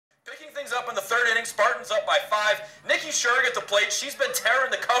up in the third inning. Spartans up by 5. Nikki Shurg at the plate. She's been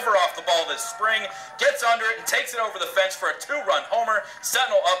tearing the cover off the ball this spring. Gets under it and takes it over the fence for a 2-run homer.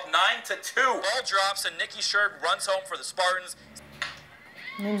 Sentinel up 9-2. Ball drops and Nikki Shurg runs home for the Spartans.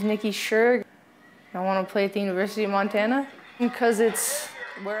 My name's Nikki Shurg. I want to play at the University of Montana because it's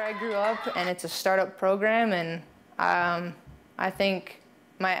where I grew up and it's a startup program, and I think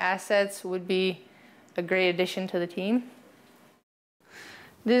my assets would be a great addition to the team.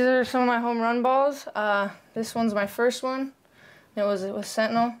 These are some of my home run balls. This one's my first one. It was with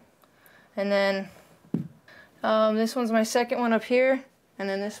Sentinel. And then this one's my second one up here. And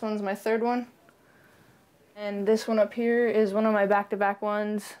then this one's my third one. And this one up here is one of my back-to-back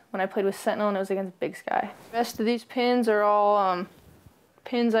ones when I played with Sentinel, and it was against Big Sky. The rest of these pins are all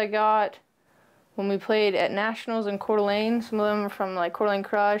pins I got when we played at Nationals in Coeur d'Alene. Some of them are from like Coeur d'Alene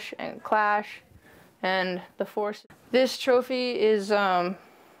Crush and Clash and the Force. This trophy is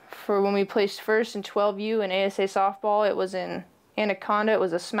for when we placed first in 12U in ASA softball. It was in Anaconda. It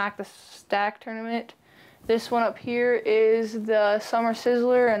was a Smack the Stack tournament. This one up here is the Summer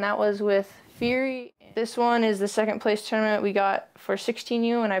Sizzler, and that was with Fury. This one is the second place tournament we got for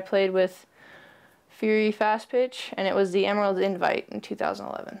 16U, and I played with Fury Fast Pitch, and it was the Emerald Invite in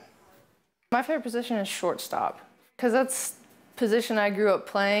 2011. My favorite position is shortstop, because that's the position I grew up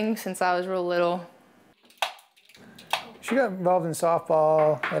playing since I was real little. She got involved in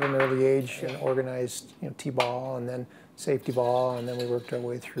softball at an early age and organized, T-ball and then safety ball, and then we worked our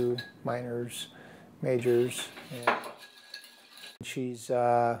way through minors, majors. And she's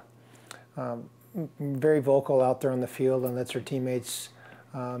very vocal out there on the field and lets her teammates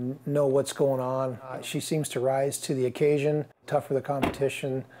know what's going on. She seems to rise to the occasion. Tougher the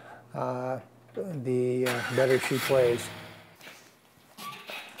competition, the better she plays.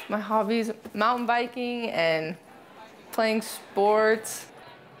 My hobbies: mountain biking and playing sports.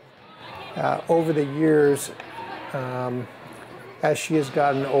 Over the years, as she has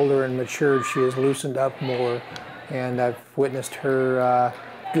gotten older and matured, she has loosened up more, and I've witnessed her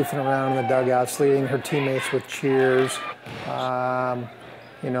goofing around in the dugouts, leading her teammates with cheers,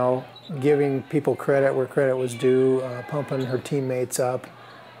 giving people credit where credit was due, pumping her teammates up,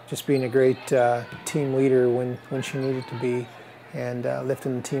 just being a great team leader when she needed to be, and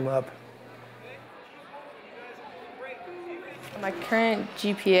lifting the team up. My current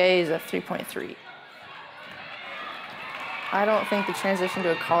GPA is a 3.3. I don't think the transition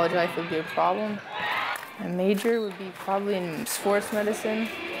to a college life would be a problem. My major would be probably in sports medicine.